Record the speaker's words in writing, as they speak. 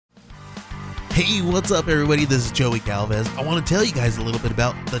Hey, what's up, everybody? This is Joey Galvez. I want to tell you guys a little bit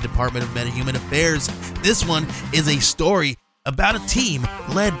about the Department of Meta-Human Affairs. This one is a story about a team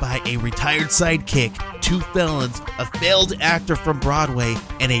led by a retired sidekick, 2 felons, a failed actor from Broadway,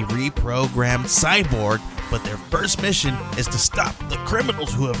 and a reprogrammed cyborg. But their first mission is to stop the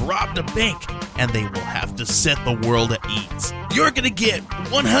criminals who have robbed a bank, and they will have to set the world at ease. You're going to get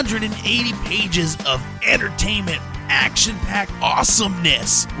 180 pages of entertainment, action-packed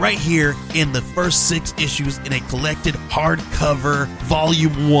awesomeness right here in the first 6 issues in a collected hardcover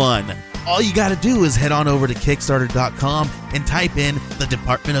volume 1. All you gotta do is head on over to Kickstarter.com and type in the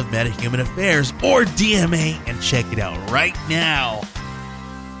Department of Meta-Human Affairs or DMA and check it out right now.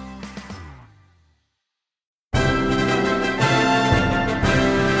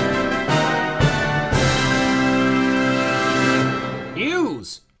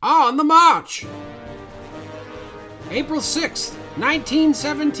 News on the march. April 6th,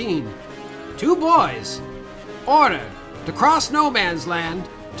 1917. 2 boys ordered to cross no man's land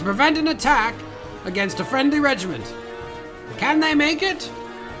to prevent an attack against a friendly regiment. Can they make it?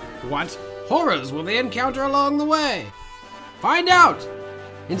 What horrors will they encounter along the way? Find out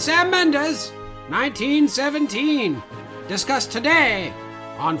in Sam Mendes, 1917. Discussed today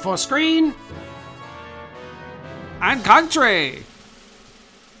on For Screen and Country.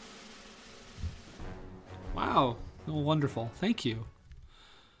 Wow. Oh, wonderful. Thank you.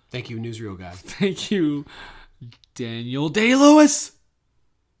 Thank you, newsreel guy. Thank you, Daniel Day-Lewis.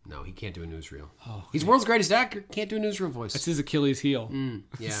 No, he can't do a newsreel. Oh, He's world's greatest actor. Can't do a newsreel voice. That's his Achilles heel. Yeah,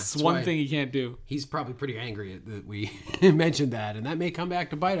 It's that's one why thing he can't do. He's probably pretty angry that we mentioned that, and that may come back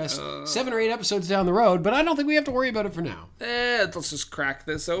to bite us 7 or 8 episodes down the road. But I don't think we have to worry about it for now. Let's just crack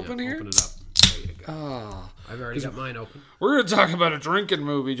this open here. Open it up. There you go. I've already got mine open. We're going to talk about a drinking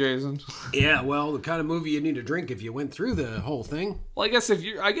movie, Jason. Yeah, well, the kind of movie you need to drink if you went through the whole thing. Well, I guess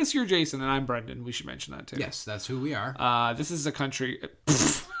you're Jason and I'm Brendan. We should mention that too. Yes, that's who we are. This is a country.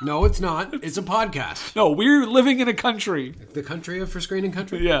 No, it's not. It's a podcast. No, we're living in a country. The country of For Screen and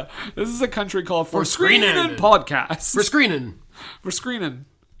Country. Yeah, this is a country called For Screenin'. Screenin' Podcast. For Screenin'. For Screenin'.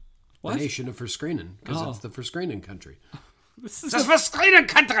 What? The nation of For Screenin', because it's the For Screenin' country. This is For Screenin'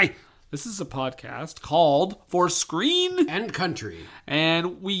 Country. This is a podcast called For Screen and Country.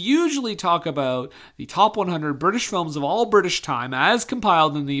 And we usually talk about the top 100 British films of all British time as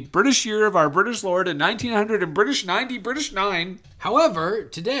compiled in the British year of our British Lord in 1900 and British 90, British 9. However,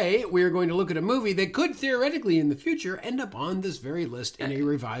 today we are going to look at a movie that could theoretically in the future end up on this very list in a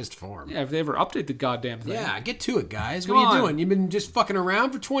revised form. Yeah, if they ever update the goddamn thing. Yeah, get to it, guys. Come what are you on. doing? You've been just fucking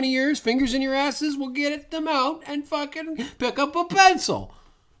around for 20 years, fingers in your asses? We'll get them out and fucking pick up a pencil.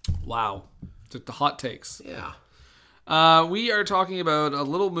 Wow. The hot takes. Yeah. We are talking about a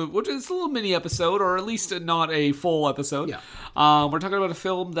little movie, which is a little mini episode, or at least not a full episode. Yeah. We're talking about a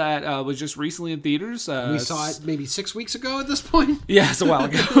film that was just recently in theaters. We saw it maybe 6 weeks ago at this point. Yeah, it's a while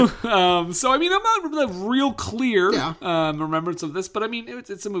ago. So, I mean, I'm not really real clear remembrance of this, but I mean,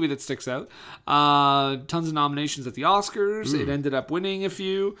 it's a movie that sticks out. Tons of nominations at the Oscars. It ended up winning a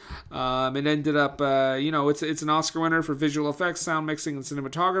few. It ended up, it's an Oscar winner for visual effects, sound mixing, and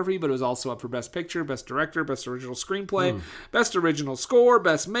cinematography, but it was also up for Best Picture, Best Director, Best Original Screenplay, Best Original Score,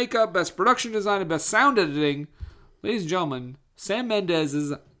 Best Makeup, Best Production Design, and Best Sound Editing. Ladies and gentlemen, Sam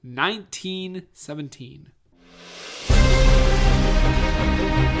Mendes' 1917.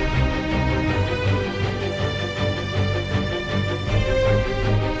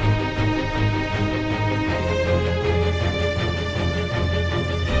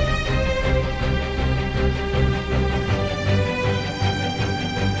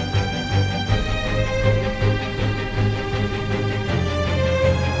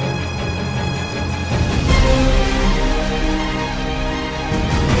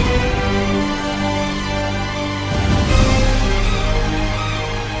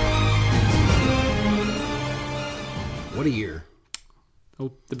 What a year.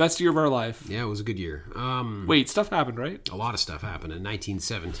 Oh, the best year of our life. Yeah, it was a good year. Wait, stuff happened, right? A lot of stuff happened in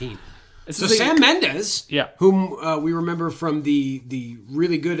 1917. This So is Sam Mendes, Yeah. whom we remember from the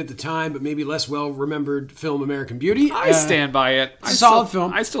really good at the time, but maybe less well-remembered film American Beauty. I stand by it. It's a solid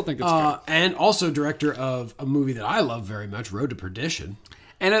film. I still think it's good. And also director of a movie that I love very much, Road to Perdition.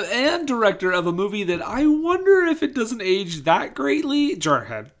 And director of a movie that I wonder if it doesn't age that greatly,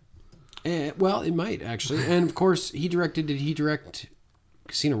 Jarhead. Well, it might, actually. And, of course, did he direct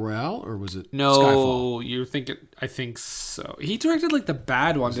Casino Royale, or was it No, Skyfall? you're thinking, I think so. He directed, like, the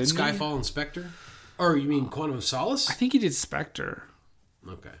bad one, didn't he? Skyfall and Spectre? Or you mean Quantum of Solace? I think he did Spectre.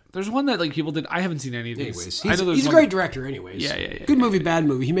 Okay. There's one that like people did. I haven't seen any of these. Anyways, he's a great director. Anyways, yeah. Good movie, bad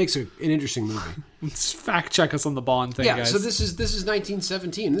movie. He makes an interesting movie. Let's fact check us on the Bond thing, guys. So this is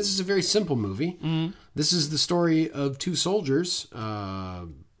 1917. This is a very simple movie. Mm-hmm. This is the story of two soldiers.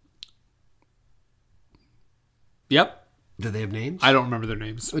 Yep. Do they have names? I don't remember their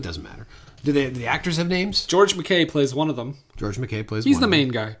names. It doesn't matter. Do the actors have names? George McKay plays one of them. George McKay plays. He's the main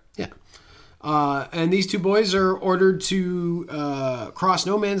guy. Yeah. And these two boys are ordered to cross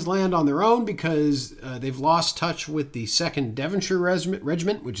no man's land on their own because they've lost touch with the 2nd Devonshire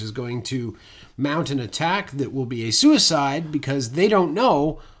Regiment, which is going to mount an attack that will be a suicide because they don't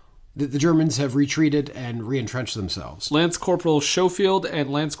know that the Germans have retreated and re-entrenched themselves. Lance Corporal Schofield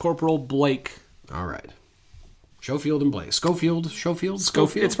and Lance Corporal Blake. All right. Schofield and Blake. Schofield?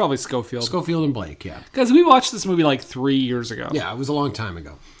 It's probably Schofield. Schofield and Blake, yeah. Because we watched this movie like 3 years ago. Yeah, it was a long time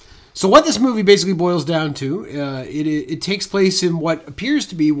ago. So what this movie basically boils down to, it takes place in what appears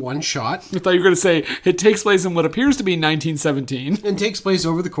to be one shot. I thought you were going to say it takes place in what appears to be 1917. And takes place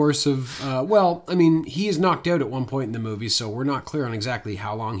over the course of, he is knocked out at one point in the movie, so we're not clear on exactly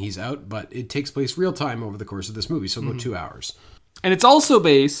how long he's out, but it takes place real time over the course of this movie, so about 2 hours. And it's also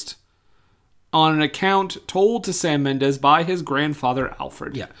based on an account told to Sam Mendes by his grandfather,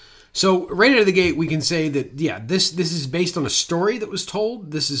 Alfred. Yeah. So right out of the gate, we can say that, this is based on a story that was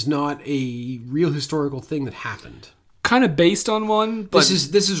told. This is not a real historical thing that happened. Kind of based on one, but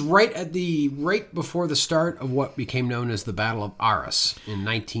this is right before the start of what became known as the Battle of Arras in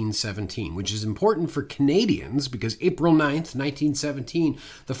 1917, which is important for Canadians because April 9th, 1917,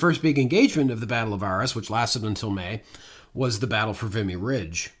 the first big engagement of the Battle of Arras, which lasted until May, was the battle for Vimy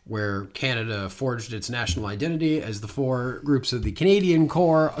Ridge, where Canada forged its national identity as the 4 groups of the Canadian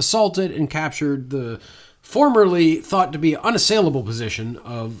Corps assaulted and captured the formerly thought to be unassailable position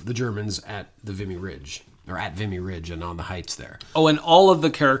of the Germans at the Vimy Ridge, or at Vimy Ridge and on the heights there. Oh, and all of the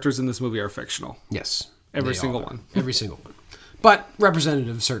characters in this movie are fictional. Yes. Every single one. Every single one. But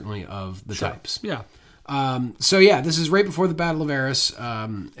representative, certainly, of the types. Yeah. This is right before the Battle of Arras,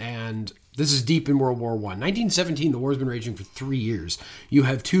 and this is deep in World War I. 1917, the war's been raging for 3 years. You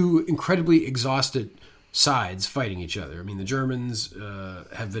have 2 incredibly exhausted sides fighting each other. I mean, the Germans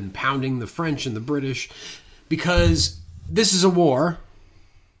have been pounding the French and the British because this is a war.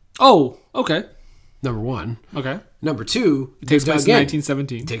 Oh, okay. Number 1. Okay. Number 2, it takes place in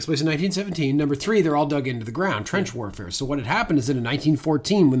 1917. It takes place in 1917. Number 3, they're all dug into the ground, trench warfare. So what had happened is that in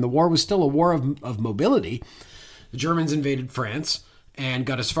 1914, when the war was still a war of mobility, the Germans invaded France and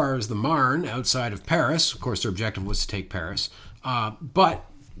got as far as the Marne outside of Paris. Of course, their objective was to take Paris. But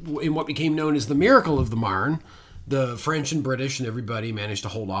in what became known as the Miracle of the Marne, the French and British and everybody managed to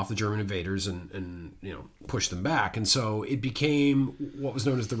hold off the German invaders and push them back. And so it became what was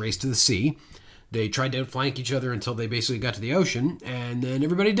known as the Race to the Sea. They tried to outflank each other until they basically got to the ocean, and then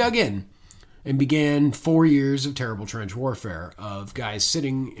everybody dug in and began 4 years of terrible trench warfare of guys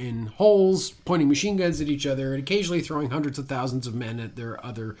sitting in holes, pointing machine guns at each other, and occasionally throwing hundreds of thousands of men at their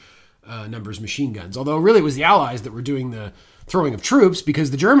other numbers machine guns. Although really it was the Allies that were doing the throwing of troops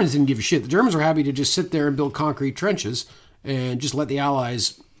because the Germans didn't give a shit. The Germans were happy to just sit there and build concrete trenches and just let the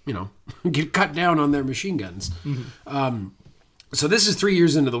Allies, get cut down on their machine guns. Mm-hmm. So this is 3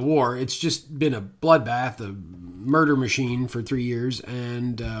 years into the war. It's just been a bloodbath, a murder machine for 3 years,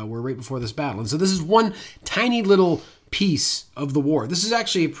 and we're right before this battle. And so this is one tiny little piece of the war. This is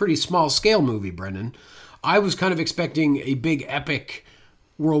actually a pretty small-scale movie, Brendan. I was kind of expecting a big, epic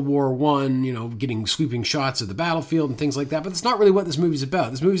World War I, getting sweeping shots of the battlefield and things like that, but that's not really what this movie's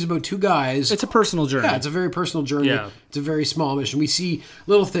about. This movie's about 2 guys. It's a personal journey. Yeah, it's a very personal journey. Yeah. It's a very small mission. We see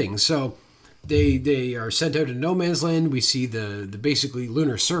little things. So They are sent out in no man's land. We see the basically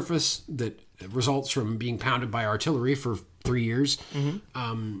lunar surface that results from being pounded by artillery for 3 years,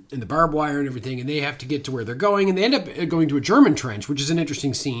 and the barbed wire and everything, and they have to get to where they're going, and they end up going to a German trench, which is an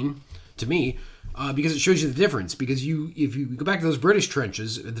interesting scene to me, because it shows you the difference. Because if you go back to those British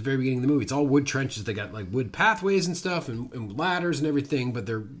trenches at the very beginning of the movie, it's all wood trenches. They got like wood pathways and stuff, and ladders and everything, but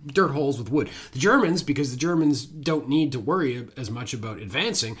they're dirt holes with wood. The Germans, because the Germans don't need to worry as much about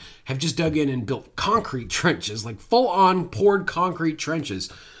advancing, have just dug in and built concrete trenches, like full-on poured concrete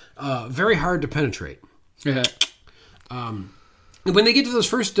trenches, very hard to penetrate. Yeah. When they get to those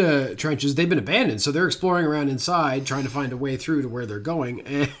first trenches, they've been abandoned, so they're exploring around inside, trying to find a way through to where they're going,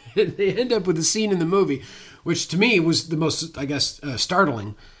 and they end up with a scene in the movie, which to me was the most,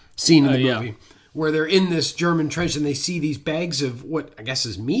 startling scene in the movie, where they're in this German trench and they see these bags of what I guess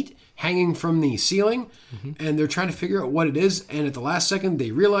is meat hanging from the ceiling, and they're trying to figure out what it is, and at the last second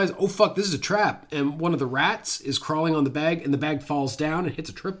they realize, oh fuck, this is a trap, and one of the rats is crawling on the bag, and the bag falls down and hits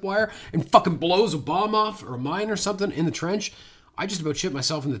a tripwire and fucking blows a bomb off or a mine or something in the trench. I just about shit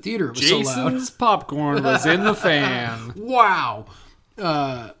myself in the theater. It was so loud. Jason's popcorn was in the fan. Wow.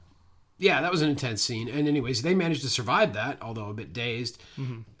 Yeah, that was an intense scene. And anyways, they managed to survive that, although a bit dazed.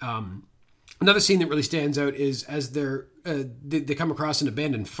 Another scene that really stands out is as they come across an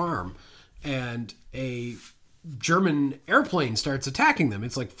abandoned farm, and a German airplane starts attacking them.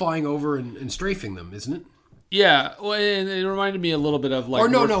 It's like flying over and strafing them, isn't it? Yeah, well, and it reminded me a little bit of like. Or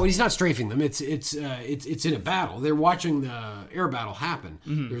no, he's not strafing them. It's in a battle. They're watching the air battle happen.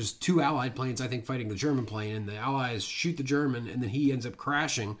 There's 2 Allied planes, I think, fighting the German plane, and the Allies shoot the German, and then he ends up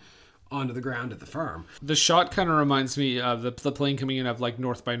crashing onto the ground at the farm. The shot kind of reminds me of the plane coming in of like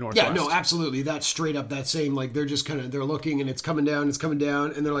North by Northwest. Yeah, no, absolutely. That's straight up that same, like they're just they're looking and it's coming down,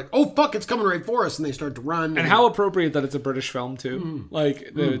 and they're like, oh fuck, it's coming right for us, and they start to run. And how appropriate that it's a British film too.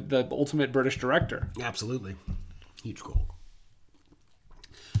 Like the ultimate British director. Absolutely. Huge goal.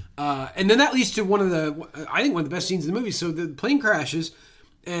 And then that leads to one of the best scenes in the movie. So the plane crashes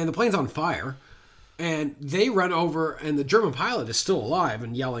and the plane's on fire. And they run over, and the German pilot is still alive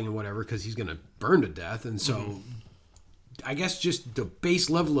and yelling and whatever because he's going to burn to death. And so I guess just the base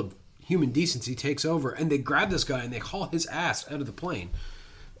level of human decency takes over. And they grab this guy and they haul his ass out of the plane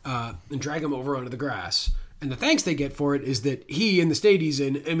and drag him over onto the grass. And the thanks they get for it is that he, in the state he's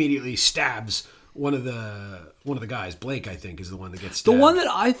in, immediately stabs one of the guys. Blake, I think, is the one that gets stabbed. The one that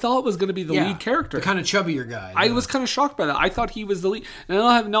I thought was going to be the lead character. The kind of chubbier guy. I was kind of shocked by that. I thought he was the lead. And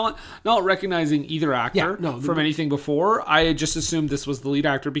I have not recognizing either actor from anything before. I had just assumed this was the lead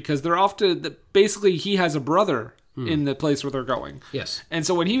actor because they're often... Basically, he has a brother in the place where they're going. Yes. And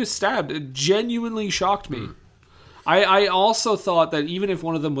so when he was stabbed, it genuinely shocked me. I also thought that even if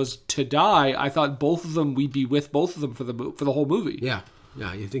one of them was to die, I thought both of them, we'd be with both of them for the whole movie. Yeah.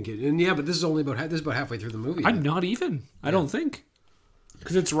 Yeah, you think it... And but this is only about halfway through the movie. I'm not even. I don't think.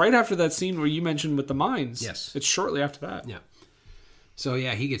 Because it's right after that scene where you mentioned with the mines. Yes. It's shortly after that. Yeah. So,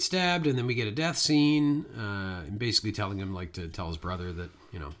 yeah, he gets stabbed, and then we get a death scene, and basically telling him, like, to tell his brother that,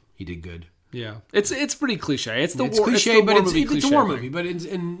 he did good. Yeah. It's pretty cliche. It's cliche, but it's a war movie, but it's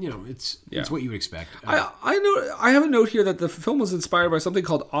what you would expect. I have a note here that the film was inspired by something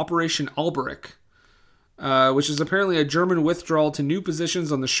called Operation Alberich. Which is apparently a German withdrawal to new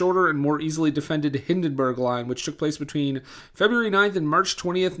positions on the shorter and more easily defended Hindenburg Line, which took place between February 9th and March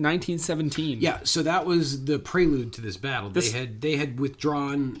 20th, 1917. Yeah, so that was the prelude to this battle. They had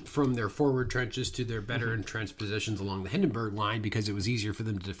withdrawn from their forward trenches to their better entrenched positions along the Hindenburg Line because it was easier for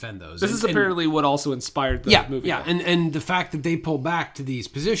them to defend those. This is apparently what also inspired the movie. Yeah, and the fact that they pull back to these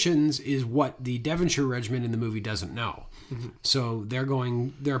positions is what the Devonshire Regiment in the movie doesn't know. So they're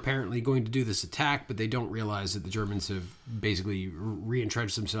apparently going to do this attack, but they don't realize that the Germans have basically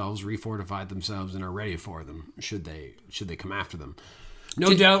re-entrenched themselves, refortified themselves, and are ready for them should they come after them.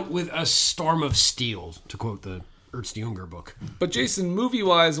 No doubt with a storm of steel, to quote the Ernst Junger book. But Jason,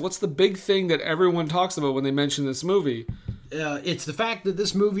 movie-wise, what's the big thing that everyone talks about when they mention this movie? It's the fact that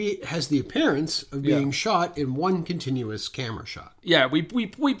this movie has the appearance of being shot in one continuous camera shot. Yeah, we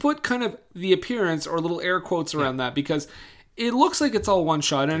put kind of the appearance or little air quotes around that because it looks like it's all one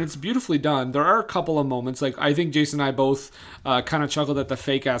shot and it's beautifully done. There are a couple of moments, like I think Jason and I both kind of chuckled at the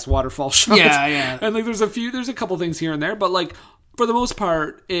fake ass waterfall shots. Yeah. And like there's a couple things here and there, but like for the most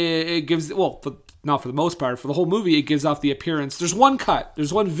part, it gives not for the most part, for the whole movie, it gives off the appearance. There's one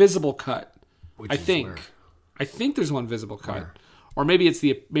visible cut. I think there's one visible cut. Where? Or maybe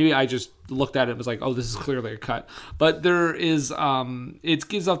maybe I just looked at it and was like, oh, this is clearly a cut. But there is, it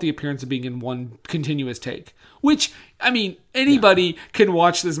gives off the appearance of being in one continuous take. Which, I mean, anybody can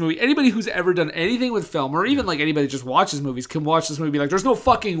watch this movie. Anybody who's ever done anything with film, or even like anybody that just watches movies, can watch this movie and be like, there's no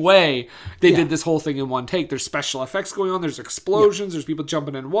fucking way they did this whole thing in one take. There's special effects going on. There's explosions. There's people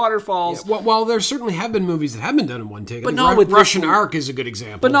jumping in waterfalls. Yeah. Well, there certainly have been movies that have been done in one take. But not with Russian Ark is a good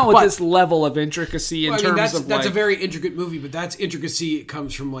example. But not with this level of intricacy that's a very intricate movie, but that's intricacy. It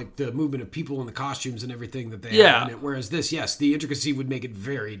comes from like the movement of people and the costumes and everything that they have in it. Whereas this, the intricacy would make it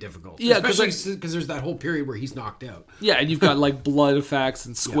very difficult. Yeah, especially because there's that whole period where he's knocked out. Yeah, and you've got like blood effects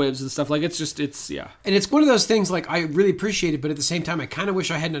and squibs and stuff. Like it's And it's one of those things like I really appreciate it, but at the same time I kind of wish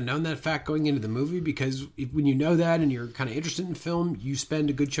I hadn't known that fact going into the movie, because when you know that and you're kind of interested in film, you spend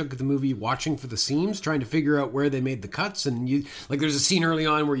a good chunk of the movie watching for the seams, trying to figure out where they made the cuts. And you like there's a scene early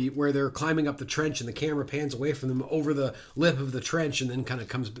on where they're climbing up the trench and the camera pans away from them over the lip of the trench and then kind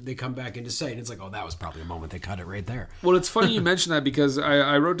of they come back into sight, and it's like, oh, that was probably a moment they cut it right there. Well, it's funny you mention that because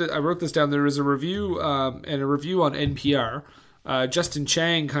I wrote this down. There was a review and a review on NPR. Justin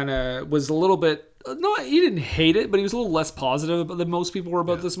Chang kind of was a little bit, no, he didn't hate it, but he was a little less positive than most people were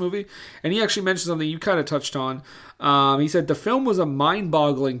about this movie. And he actually mentioned something you kind of touched on. He said the film was a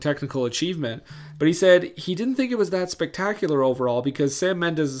mind-boggling technical achievement. But he said he didn't think it was that spectacular overall because Sam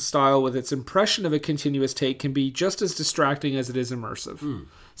Mendes' style with its impression of a continuous take can be just as distracting as it is immersive.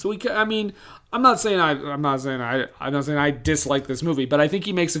 So I'm not saying I dislike this movie, but I think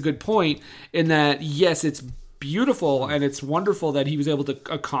he makes a good point in that yes, it's beautiful and it's wonderful that he was able to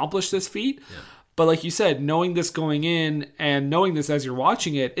accomplish this feat. Yeah. But like you said, knowing this going in and knowing this as you're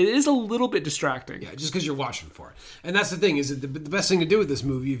watching it, it is a little bit distracting. Yeah, just because you're watching for it. And that's the thing, is that the best thing to do with this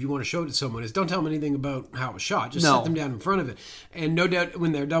movie, if you want to show it to someone, is don't tell them anything about how it was shot. Just sit them down in front of it. And no doubt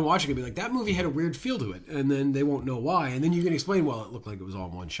when they're done watching it, be like, that movie had a weird feel to it. And then they won't know why. And then you can explain, well, it looked like it was all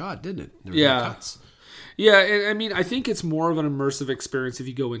in one shot, didn't it? There were no cuts. Yeah, I mean, I think it's more of an immersive experience if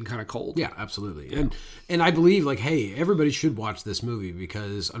you go in kind of cold. Yeah, absolutely. Yeah. And I believe, like, hey, everybody should watch this movie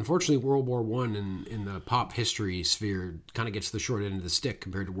because, unfortunately, World War I in the pop history sphere kind of gets the short end of the stick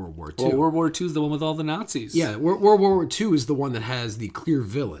compared to World War II. Well, World War II is the one with all the Nazis. Yeah, World War II is the one that has the clear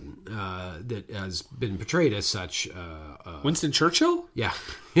villain that has been portrayed as such. Winston Churchill? Yeah,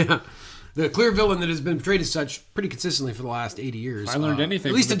 yeah. The clear villain that has been portrayed as such pretty consistently for the last 80 years. If I learned anything.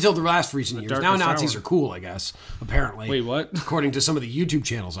 At least until the last recent years. Now Nazis are cool, I guess, apparently. Wait, what? According to some of the YouTube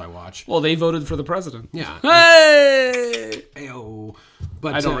channels I watch. Well, they voted for the president. Yeah. Hey! Ayo.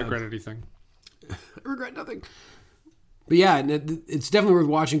 But I don't regret anything. I regret nothing. But yeah, it's definitely worth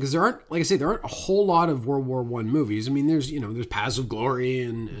watching because there aren't, like I say, there aren't a whole lot of World War I movies. I mean, there's Paths of Glory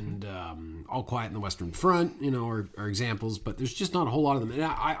and All Quiet on the Western Front, are examples, but there's just not a whole lot of them. And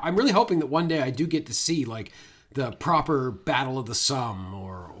I'm really hoping that one day I do get to see like the proper Battle of the Somme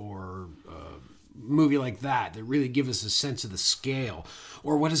or movie like that really give us a sense of the scale.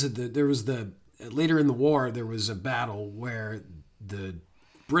 Or what is it? There was later in the war there was a battle where the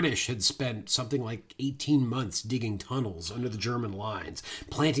British had spent something like 18 months digging tunnels under the German lines,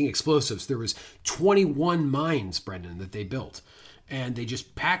 planting explosives. There was 21 mines, Brendan, that they built. And they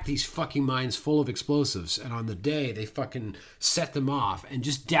just packed these fucking mines full of explosives. And on the day, they fucking set them off. And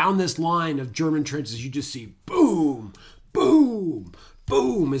just down this line of German trenches, you just see boom, boom,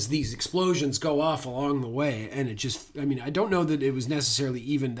 boom, as these explosions go off along the way. And it just, I don't know that it was necessarily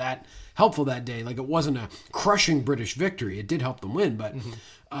even that helpful that day. Like, it wasn't a crushing British victory. It did help them win, but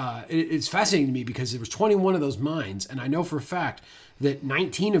it's fascinating to me because there was 21 of those mines, and I know for a fact that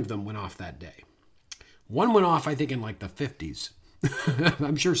 19 of them went off that day. One went off, I think, in like the 50s.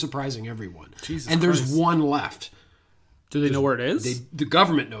 I'm sure surprising everyone. Jesus and Christ. There's one left. Do they know where it is? The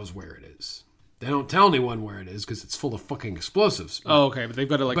government knows where it is. They don't tell anyone where it is because it's full of fucking explosives. But, okay, but they've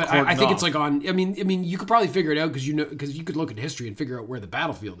got to like. But I think it's like on. I mean, you could probably figure it out because you could look at history and figure out where the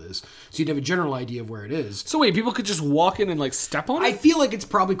battlefield is, so you'd have a general idea of where it is. So wait, people could just walk in and like step on it? I feel like it's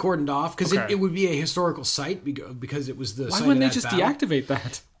probably cordoned off because it would be a historical site because it was the. Why wouldn't they just deactivate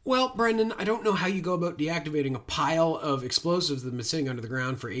that? Well, Brendan, I don't know how you go about deactivating a pile of explosives that have been sitting under the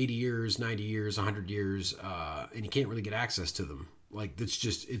ground for 80 years, 90 years, 100 years, and you can't really get access to them. Like, it's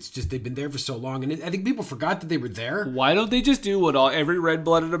just they've been there for so long, and I think people forgot that they were there. Why don't they just do what every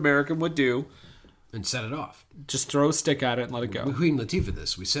red-blooded American would do? And set it off. Just throw a stick at it and let it go. Queen Latifah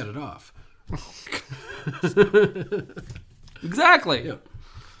this. We set it off. Exactly. Yeah.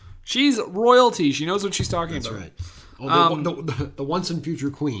 She's royalty. She knows what she's talking about. That's right. Oh, the once and future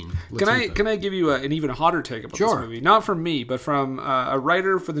queen. Latifah. Can I give you an even hotter take about this movie? Not from me, but from a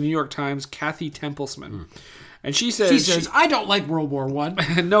writer for the New York Times, Kathy Templesman. And she says, I don't like World War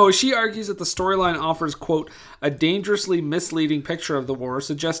I. No, she argues that the storyline offers, quote, a dangerously misleading picture of the war,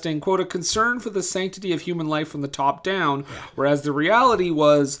 suggesting, quote, a concern for the sanctity of human life from the top down, whereas the reality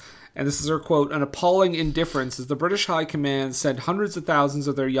was, and this is her quote, an appalling indifference as the British High Command sent hundreds of thousands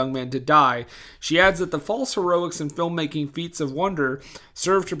of their young men to die. She adds that the false heroics and filmmaking feats of wonder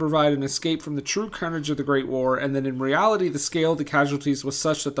served to provide an escape from the true carnage of the Great War, and that in reality the scale of the casualties was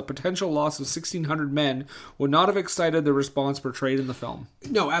such that the potential loss of 1,600 men would not have excited the response portrayed in the film.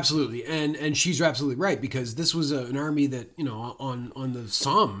 No, absolutely. And she's absolutely right, because this was an army that, on the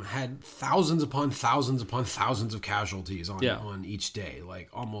Somme had thousands upon thousands upon thousands of casualties on each day, like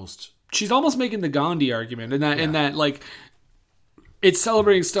almost. She's almost making the Gandhi argument in that like it's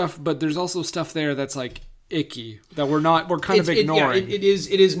celebrating stuff, but there's also stuff there that's like icky that we're kind of ignoring. It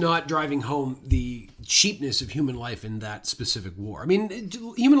is not driving home the cheapness of human life in that specific war. I mean,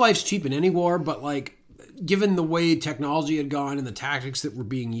 human life's cheap in any war, but like given the way technology had gone and the tactics that were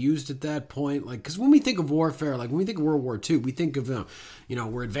being used at that point, like, because when we think of warfare, like when we think of World War II, we think of,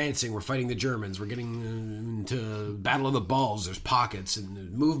 we're advancing, we're fighting the Germans, we're getting into Battle of the Bulge, there's pockets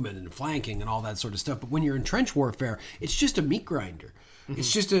and movement and flanking and all that sort of stuff. But when you're in trench warfare, it's just a meat grinder.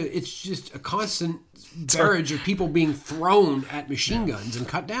 It's just a constant barrage of people being thrown at machine guns and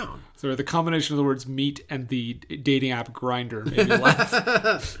cut down. So the combination of the words meat and the dating app Grindr made me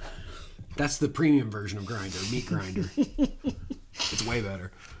laugh. That's the premium version of Grinder, Meat Grinder. It's way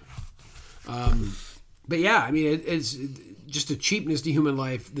better. But yeah, I mean, it's just a cheapness to human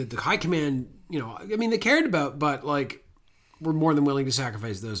life that the high command, they cared about, but like, were more than willing to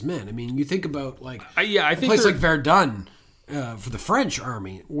sacrifice those men. I mean, you think about like I think a place like Verdun for the French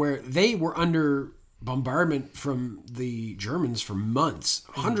army, where they were under bombardment from the Germans for months.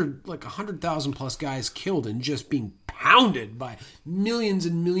 100,000 plus guys killed and just being pounded by millions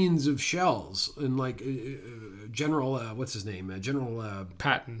and millions of shells. And like General, what's his name? General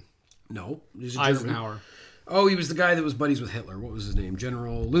Patton. No, he's Eisenhower. Oh, he was the guy that was buddies with Hitler. What was his name?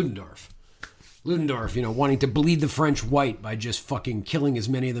 General Ludendorff. Ludendorff, wanting to bleed the French white by just fucking killing as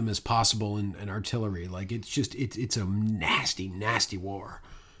many of them as possible in artillery. Like, it's a nasty, nasty war.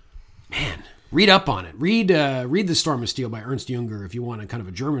 Man, read up on it. Read The Storm of Steel by Ernst Junger if you want a kind of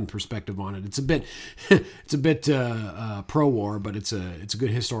a German perspective on it. It's a bit pro-war, but it's a good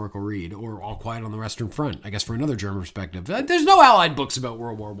historical read. Or All Quiet on the Western Front, I guess, for another German perspective. There's no Allied books about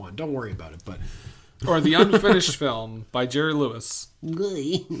World War I. Don't worry about it, but... Or The Unfinished Film by Jerry Lewis.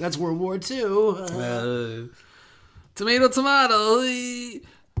 That's World War II. Tomato, tomato.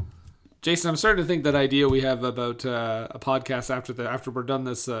 Jason, I'm starting to think that idea we have about a podcast after we're done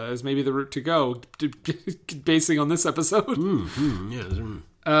this is maybe the route to go, basing on this episode. Was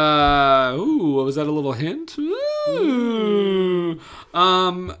that a little hint? Ooh.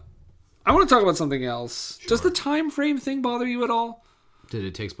 I want to talk about something else. Sure. Does the time frame thing bother you at all? That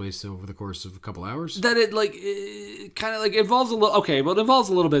it takes place over the course of a couple hours? That it kind of involves a little... Okay, well, it involves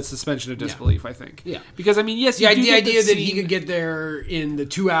a little bit of suspension of disbelief, I think. Yeah. Because, I mean, yes, the idea that he could get there in the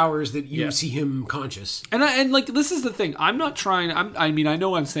 2 hours that you see him conscious. And this is the thing. I'm not trying... I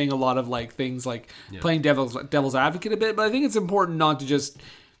know I'm saying a lot of, things like playing devil's advocate a bit, but I think it's important not to just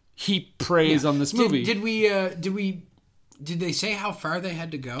heap praise on this movie. Did they say how far they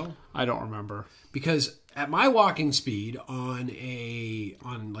had to go? I don't remember. Because... At my walking speed on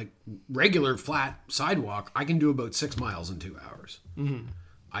regular flat sidewalk, I can do about 6 miles in 2 hours. Mm-hmm.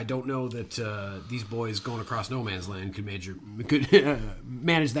 I don't know that these boys going across no man's land could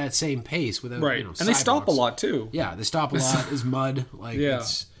manage that same pace without right. And they stop a lot too. Yeah, they stop a lot. It's mud.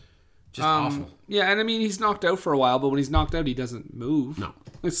 It's just awful. Yeah, and I mean he's knocked out for a while, but when he's knocked out, he doesn't move. No.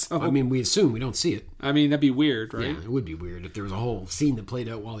 So, we assume we don't see it. I mean, that'd be weird, right? Yeah, it would be weird if there was a whole scene that played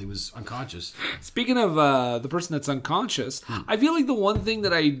out while he was unconscious. Speaking of the person that's unconscious, I feel like the one thing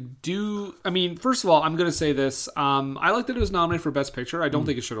that I do... I mean, first of all, I'm going to say this. I like that it was nominated for Best Picture. I don't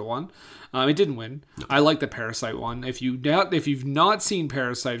think it should have won. It didn't win. No. I like that Parasite won. If you've not seen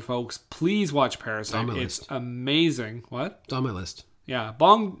Parasite, folks, please watch Parasite. It's amazing. What? It's on my list. Yeah.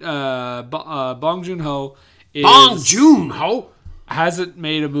 Bong Joon-ho is... Bong Joon-ho? Hasn't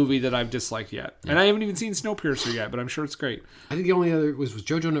made a movie that I've disliked yet. Yeah. And I haven't even seen Snowpiercer yet, but I'm sure it's great. I think the only other was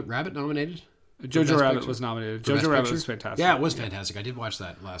Jojo Rabbit nominated? Jojo Rabbit was nominated. Jojo Rabbit was fantastic. Yeah, it was fantastic. I did watch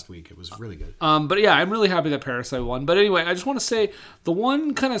that last week. It was really good. But yeah, I'm really happy that Parasite won. But anyway, I just want to say the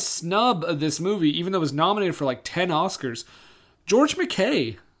one kind of snub of this movie, even though it was nominated for 10 Oscars, George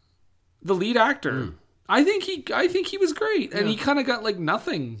McKay, the lead actor. I think he was great, and he kind of got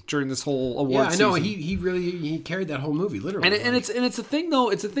nothing during this whole award season. Yeah, I know he really carried that whole movie literally. And it's a thing though.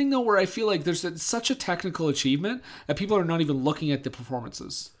 It's a thing though where I feel like there's such a technical achievement that people are not even looking at the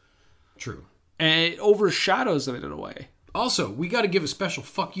performances. True, and it overshadows it in a way. Also, we got to give a special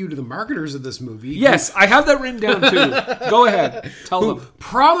fuck you to the marketers of this movie. Yes, I have that written down too. Go ahead, tell them.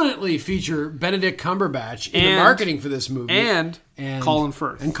 Prominently feature Benedict Cumberbatch in the marketing for this movie, and Colin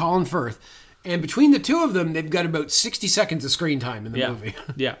Firth. And between the two of them, they've got about 60 seconds of screen time in the movie.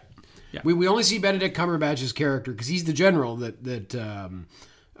 Yeah. We only see Benedict Cumberbatch's character because he's the general that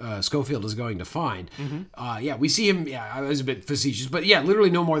Schofield is going to find. Mm-hmm. We see him. Yeah, I was a bit facetious, but yeah, literally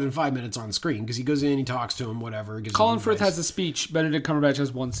no more than 5 minutes on screen because he goes in, he talks to him, whatever. Colin Firth has a speech. Benedict Cumberbatch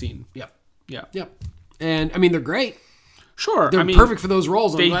has one scene. Yep. Yeah. And I mean, they're great. Sure, they're perfect for those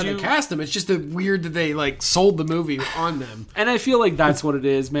roles. I'm glad they cast them. It's just weird that they sold the movie on them. And I feel like that's what it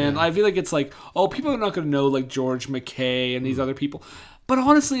is, man. Yeah. I feel like it's people are not going to know George McKay and these other people. But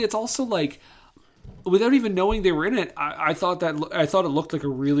honestly, it's also without even knowing they were in it, I thought it looked like a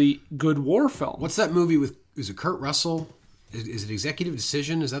really good war film. What's that movie with? Is it Kurt Russell? Is it Executive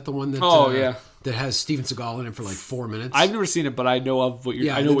Decision? Is that the one that? That has Steven Seagal in it for 4 minutes. I've never seen it, but I know of what you're.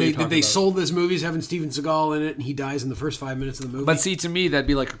 Yeah, I know what you're talking about. They sold this movie as having Steven Seagal in it, and he dies in the first 5 minutes of the movie. But see, to me, that'd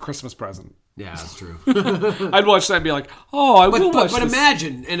be like a Christmas present. Yeah, that's true. I'd watch that and be like, "Oh, I will watch this." But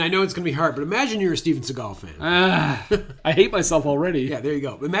imagine, and I know it's going to be hard, but imagine you're a Steven Seagal fan. I hate myself already. Yeah, there you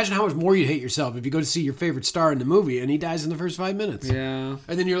go. Imagine how much more you'd hate yourself if you go to see your favorite star in the movie and he dies in the first 5 minutes. Yeah,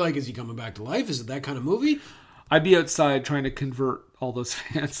 and then you're like, "Is he coming back to life? Is it that kind of movie?" I'd be outside trying to convert all those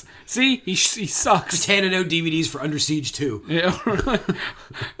fans. See, he sucks. Just handing out DVDs for Under Siege 2. Yeah.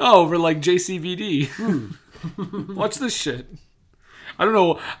 Oh, for like JCVD. Watch this shit. I don't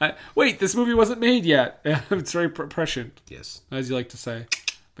know. Wait, this movie wasn't made yet. It's very prescient. Yes. As you like to say.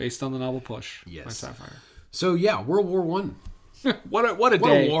 Based on the novel Push. Yes. By Sapphire. So, yeah, World War One. What a day. What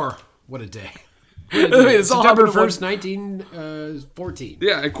a war. What a day. It's all September happened 1st, 1914.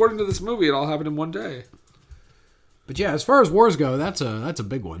 Yeah, according to this movie, it all happened in one day. But yeah, as far as wars go, that's a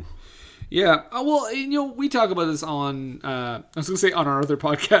big one. Yeah. Well, we talk about this on, I was going to say on our other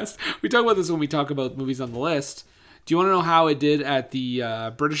podcast. We talk about this when we talk about movies on the list. Do you want to know how it did at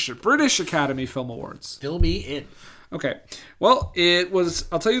the British Academy Film Awards? Fill me in. Okay. Well,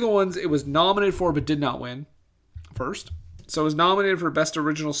 I'll tell you the ones it was nominated for but did not win first. So it was nominated for Best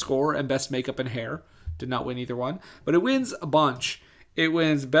Original Score and Best Makeup and Hair. Did not win either one. But it wins a bunch. It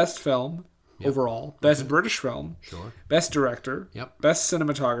wins Best Film overall, Best British Film, Best Director, Best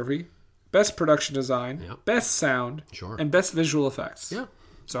Cinematography, Best Production Design, Best Sound, and Best Visual Effects. Yeah.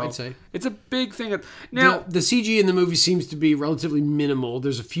 So I'd say it's a big thing. Now the CG in the movie seems to be relatively minimal.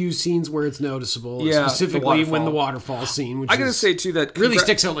 There's a few scenes where it's noticeable, specifically when the waterfall scene. Which I gotta say too that really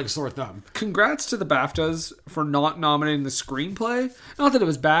sticks out like a sore thumb. Congrats to the BAFTAs for not nominating the screenplay. Not that it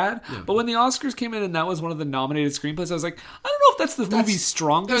was bad, but when the Oscars came in and that was one of the nominated screenplays, I was like, I don't know if that's the movie's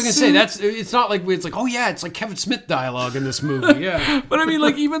strongest. I was gonna say it's not like it's like it's like Kevin Smith dialogue in this movie. Yeah, but I mean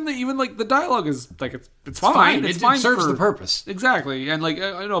like even the dialogue is like it's fine. It serves the purpose exactly, and like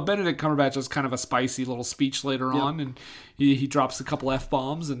I know Benedict Cumberbatch has kind of a spicy little speech later on, and he drops a couple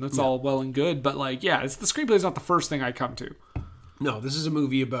F-bombs, and that's all well and good. But like, the screenplay is not the first thing I come to. No, this is a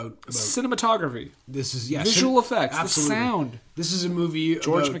movie about cinematography. This is visual effects, absolutely. The sound. This is a movie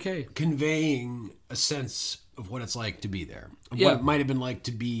George about McKay conveying a sense of what it's like to be there. What it might have been like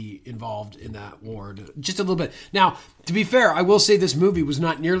to be involved in that war. Just a little bit. Now, to be fair, I will say this movie was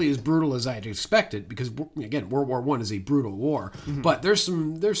not nearly as brutal as I had expected because, again, World War I is a brutal war. Mm-hmm. But there's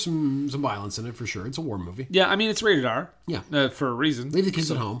some violence in it for sure. It's a war movie. Yeah, I mean, it's rated R. Yeah. For a reason. Leave the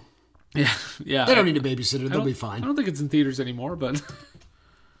kids at home. Yeah. They don't need a babysitter. They'll be fine. I don't think it's in theaters anymore, but...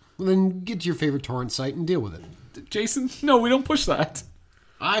 Well, then get to your favorite torrent site and deal with it. Jason? No, we don't push that.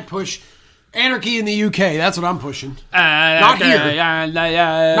 I push... Anarchy in the UK. That's what I'm pushing. Not here.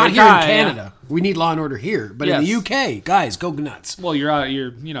 Not here in Canada. We need law and order here. But in the UK, guys, go nuts. Well, you're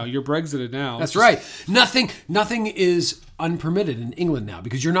Brexited now. That's right. Nothing is unpermitted in England now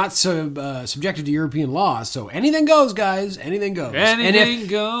because you're not subjected to European law. So anything goes, guys. Anything goes. Anything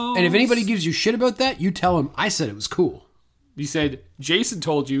goes. And if anybody gives you shit about that, you tell them I said it was cool. You said Jason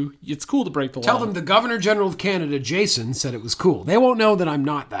told you it's cool to break the law. Tell them the Governor General of Canada, Jason, said it was cool. They won't know that I'm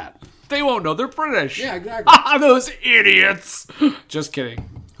not that. They won't know. They're British. Yeah, exactly. Those idiots. Just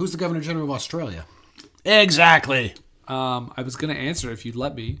kidding. Who's the Governor General of Australia? Exactly. I was going to answer if you'd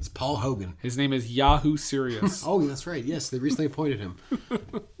let me. It's Paul Hogan. His name is Yahoo Serious. Oh, that's right. Yes, they recently appointed him.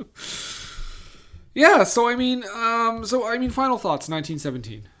 Yeah, so I mean, final thoughts,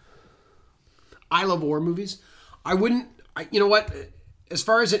 1917. I love war movies. You know what? As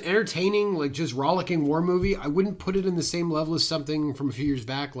far as an entertaining, like just rollicking war movie, I wouldn't put it in the same level as something from a few years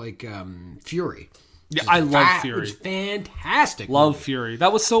back, like Fury. Yeah, I love Fury. It's fantastic. Love movie. Fury.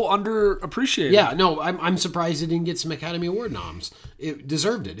 That was so underappreciated. Yeah, no, I'm surprised it didn't get some Academy Award noms. It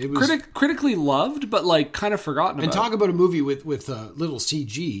deserved it. It was critically loved, but like kind of forgotten about. And talk about a movie with little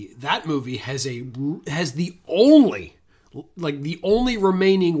CG. That movie has the only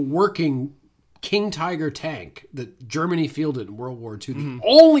remaining working King Tiger tank that Germany fielded in World War II. Mm-hmm. The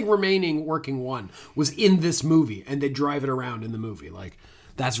only remaining working one was in this movie, and they drive it around in the movie. Like,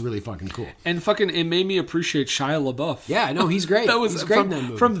 that's really fucking cool. And it made me appreciate Shia LaBeouf. Yeah, I know, he's great. He's great in that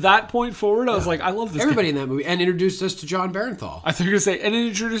movie. From that point forward, I was like, I love this Everybody in that movie. And introduced us to John Barenthal. I thought you were going to say, and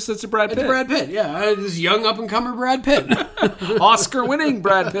introduced us to Brad Pitt. Yeah. This young up-and-comer Brad Pitt. Oscar-winning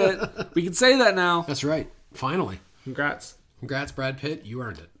Brad Pitt. We can say that now. That's right. Finally. Congrats, Brad Pitt. You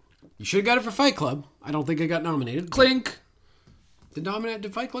earned it. You should have got it for Fight Club. I don't think it got nominated. Clink. Did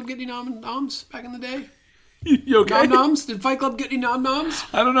Fight Club get any noms back in the day? You okay? Noms? Did Fight Club get any noms?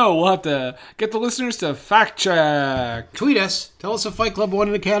 I don't know. We'll have to get the listeners to fact check. Tweet us. Tell us if Fight Club won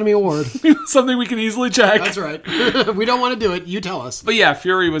an Academy Award. Something we can easily check. That's right. We don't want to do it. You tell us. But yeah,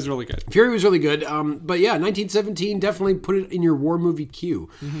 Fury was really good. But yeah, 1917, definitely put it in your war movie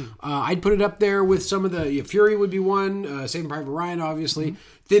queue. Mm-hmm. I'd put it up there with some of the... Fury would be one. Saving Private Ryan, obviously. Mm-hmm.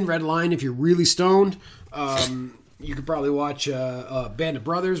 Thin Red Line if you're really stoned. You could probably watch Band of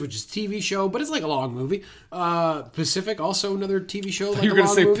Brothers, which is a TV show, but it's like a long movie. Pacific, also another TV show. Like You're going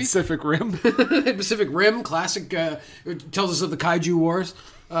to say movie. Pacific Rim? Pacific Rim, classic. It tells us of the Kaiju Wars.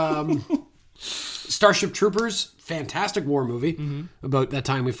 Starship Troopers, fantastic war movie about that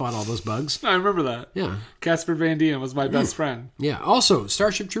time we fought all those bugs. I remember that. Yeah. Casper Van Dien was my best friend. Yeah. Also,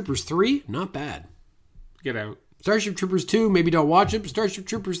 Starship Troopers 3, not bad. Get out. Starship Troopers 2, maybe don't watch it, but Starship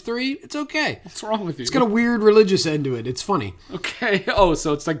Troopers 3, it's okay. What's wrong with you? It's got a weird religious end to it. It's funny. Okay. Oh,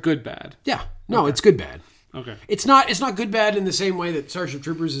 so it's like good bad. Yeah. No, it's good bad. Okay. It's not good bad in the same way that Starship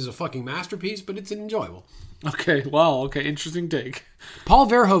Troopers is a fucking masterpiece, but it's enjoyable. Okay. Well, okay. Interesting take. Paul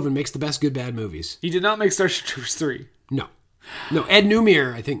Verhoeven makes the best good bad movies. He did not make Starship Troopers 3. No, Ed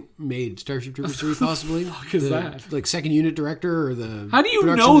Neumeyer, I think, made Starship Troopers 3 possibly. What the fuck is that? Like second unit director or the... How do you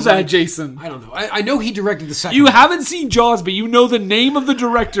production know design? that, Jason? I don't know. I know he directed the second You one. haven't seen Jaws, but you know the name of the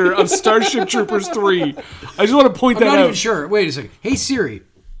director of Starship Troopers 3. I just want to point I'm that not out. even sure. Wait a second. Hey Siri.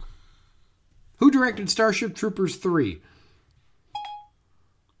 Who directed Starship Troopers 3?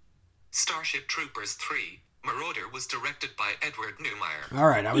 Starship Troopers 3, Marauder was directed by Edward Neumeyer. All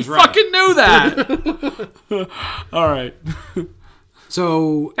right, I was You right. fucking knew that. All right.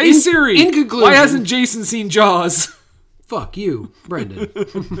 So, Hey Siri. in conclusion, why hasn't Jason seen Jaws? fuck you, Brendan.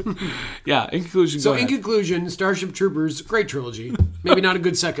 Yeah. In conclusion. So go in ahead. conclusion, Starship Troopers, great trilogy. Maybe not a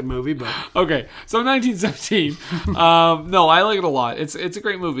good second movie, but Okay, so 1917. No, I like it a lot. It's a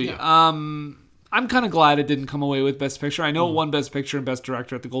great movie. Yeah. I'm kind of glad it didn't come away with Best Picture. I know it won Best Picture and Best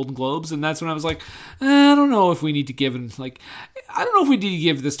Director at the Golden Globes, and that's when I was like, I don't know if we need to give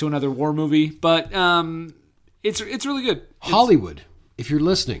this to another war movie, but it's really good. Hollywood, if you're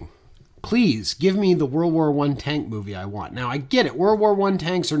listening, please give me the World War I tank movie I want. Now, I get it. World War I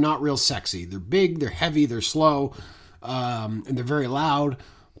tanks are not real sexy. They're big, they're heavy, they're slow, and they're very loud.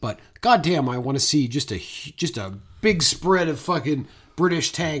 But goddamn, I want to see just a big spread of fucking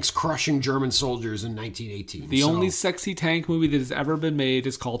British tanks crushing German soldiers in 1918. The only sexy tank movie that has ever been made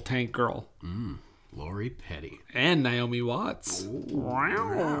is called Tank Girl. Lori Petty. And Naomi Watts.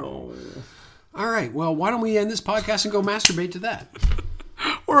 Wow. All right, well, why don't we end this podcast and go masturbate to that?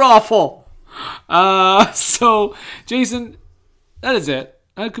 We're awful. So, Jason, that is it.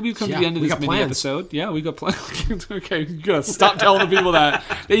 We've come to the end of we this got mini plans. episode. Yeah, we got plans. Okay, you gotta stop telling the people that.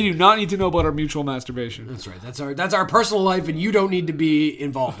 They do not need to know about our mutual masturbation. That's right. That's our personal life, and you don't need to be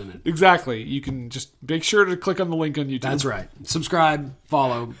involved in it. Exactly. You can just make sure to click on the link on YouTube. That's right. Subscribe,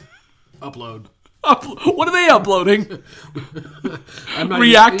 follow, upload. What are they uploading? I'm not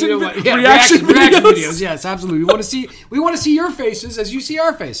Reaction you know what? reaction videos? Yes, absolutely. We want to see your faces as you see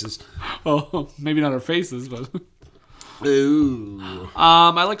our faces. Oh, maybe not our faces, but Ooh.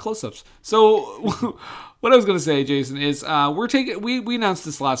 I like close-ups. So, what I was going to say, Jason, is we announced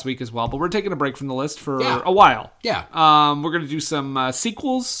this last week as well, but we're taking a break from the list for a while. Yeah. We're going to do some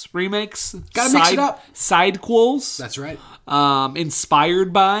sequels, remakes, Gotta mix it up. Sidequels. That's right.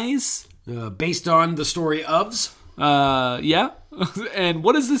 Inspired bys. Based on the story ofs. Yeah. And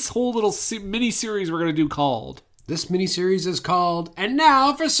what is this whole little mini series we're going to do called? This miniseries is called "And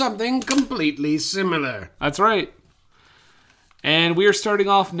Now for Something Completely Similar." That's right. And we are starting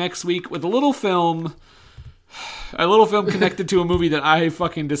off next week with a little film connected to a movie that I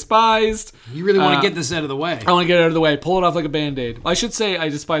fucking despised. You really want to get this out of the way. I want to get it out of the way. Pull it off like a Band-Aid. I should say I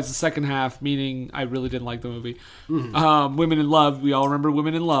despise the second half, meaning I really didn't like the movie. Women in Love. We all remember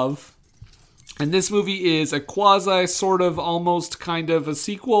Women in Love. And this movie is a quasi, sort of, almost kind of a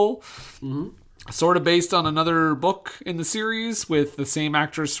sequel. Sort of based on another book in the series with the same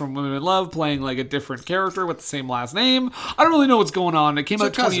actress from Women in Love playing like a different character with the same last name. I don't really know what's going on. It came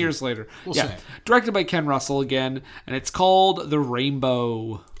out 20 years later. We'll say. Directed by Ken Russell again, and it's called The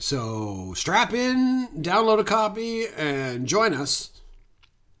Rainbow. So strap in, download a copy, and join us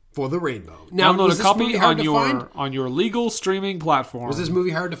for The Rainbow. Now, Download was a this copy movie hard to find? on your legal streaming platform. Was this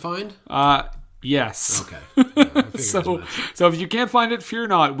movie hard to find? Yes. Okay. Yeah, I figured as So much. if you can't find it, fear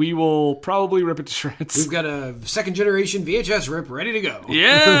not. We will probably rip it to shreds. We've got a second generation VHS rip ready to go.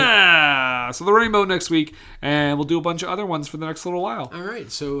 Yeah. So The Rainbow next week, and we'll do a bunch of other ones for the next little while. All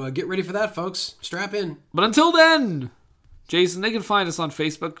right, so get ready for that, folks. Strap in. But until then, Jason, they can find us on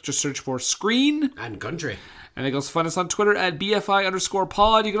Facebook. Just search for Screen. And country. And they can also find us on Twitter at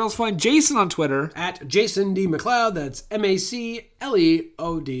BFI_pod. You can also find Jason on Twitter. At Jason D. McLeod, that's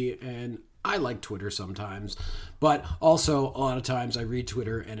MacLeod, and I like Twitter sometimes, but also a lot of times I read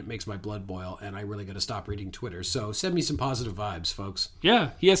Twitter and it makes my blood boil, and I really got to stop reading Twitter. So send me some positive vibes, folks. Yeah,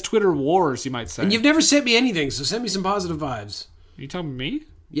 he has Twitter wars, you might say. And you've never sent me anything, so send me some positive vibes. Are you telling me?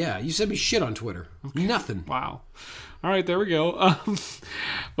 Yeah, you sent me shit on Twitter. Okay. Nothing. Wow. All right, there we go.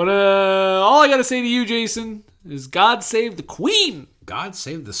 But all I got to say to you, Jason, is God save the Queen. God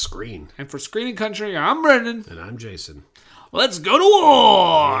save the screen. And for Screen and Country, I'm Brendan. And I'm Jason. Let's go to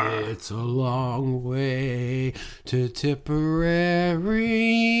war! It's a long way to Tipperary.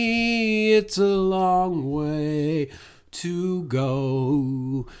 It's a long way to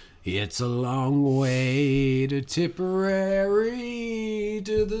go. It's a long way to Tipperary,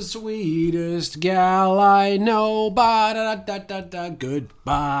 to the sweetest gal I know.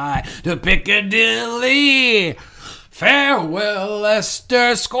 Goodbye to Piccadilly. Farewell,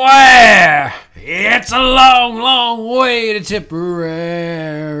 Leicester Square. It's a long, long way to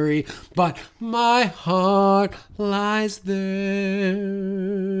Tipperary, but my heart lies there.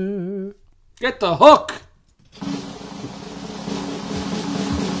 Get the hook!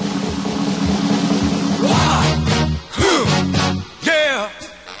 Yeah.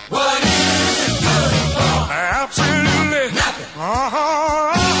 What is it good for? Absolutely nothing.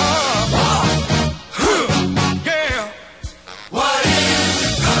 Yeah. What is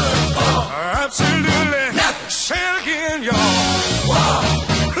it good for? Absolutely nothing. Say it again, y'all.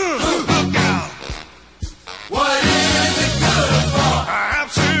 Look out. What is it good for?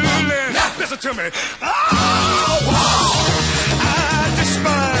 Absolutely nothing. Listen to me.